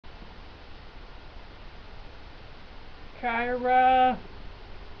Kyra,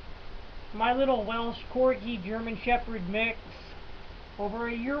 my little Welsh corgi German Shepherd mix, over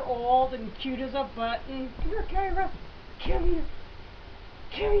a year old and cute as a button. Come here, Kyra. Come here.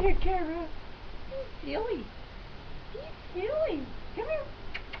 Come here, Kyra. He's silly. He's silly. Come here.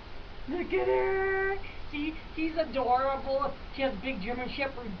 Look at her. See, she's adorable. She has big German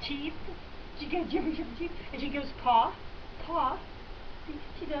Shepherd teeth. She got German Shepherd teeth, and she goes paw, paw. See,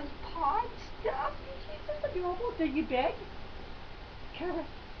 she does paw stuff. She's so adorable. So you beg? Kyra,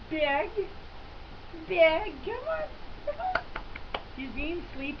 beg, beg. Come on, come on. She's being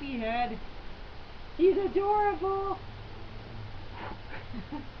sleepyhead. She's adorable.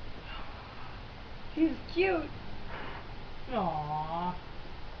 She's cute. Aww.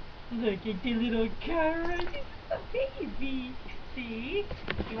 Look at the little Kyra. She's a baby. See?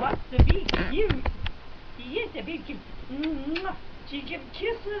 She wants to be cute. She is a big cute. She gives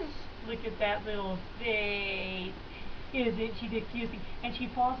kisses. Look at that little face. Isn't she the cutest? And she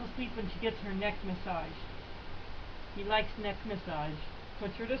falls asleep when she gets her neck massage. He likes neck massage.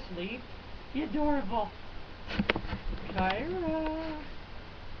 Puts her to sleep. She's adorable. Kyra.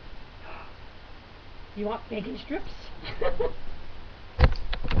 You want bacon strips?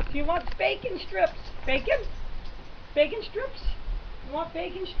 She wants bacon strips. Bacon? Bacon strips? You want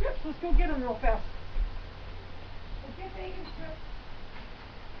bacon strips? Let's go get them real fast. Let's get bacon strips.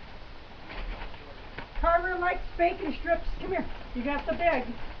 Kyra likes bacon strips. Come here. You got the bag.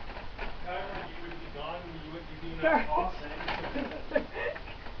 Kyra, you would be gone and you wouldn't be doing that tossing.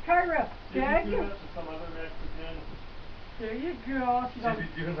 Kyra, bag. You do that to some other Mexican. There you go.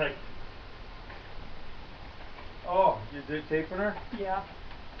 She'd be doing like... Oh, you did taping her? Yeah.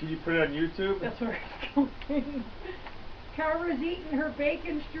 Can you put it on YouTube? That's where it's going. Kyra's eating her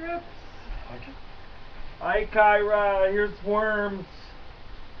bacon strips. Hi, Kyra. Here's worms.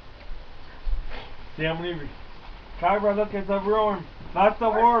 See how many... Kyra, look, it's a worm. Not the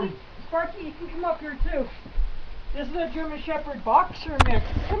worm. Sparky, you can come up here too. This is a German Shepherd boxer mix.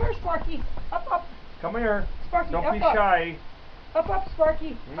 Come here, Sparky. Up, up. Come here. Sparky, don't up, be up. shy. Up, up,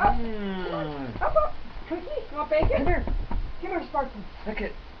 Sparky. Up. Come on. Up, up. Cookie, you want bacon? Here. Come here, Sparky. Look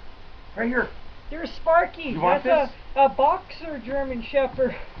it. Right here. There's Sparky. You want That's a boxer German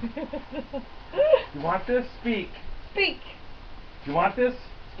Shepherd. You want this? Speak. Speak. You want this?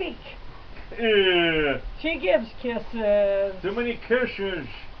 Speak. Ew. She gives kisses. Too many kisses.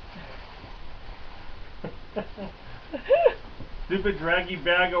 Stupid draggy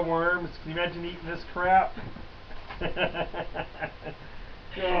bag of worms. Can you imagine eating this crap?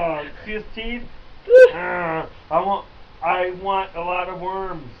 Oh, see his teeth? I want a lot of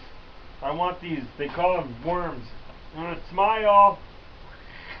worms. I want these. They call them worms. I'm gonna smile.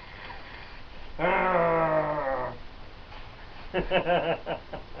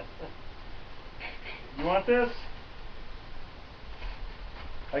 You want this?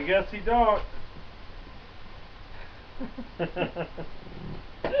 I guess you don't.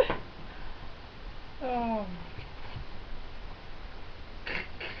 Oh.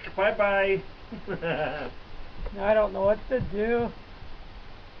 Bye-bye. I don't know what to do.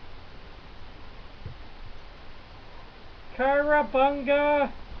 Kyra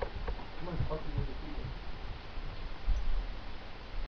Bunga. Come on,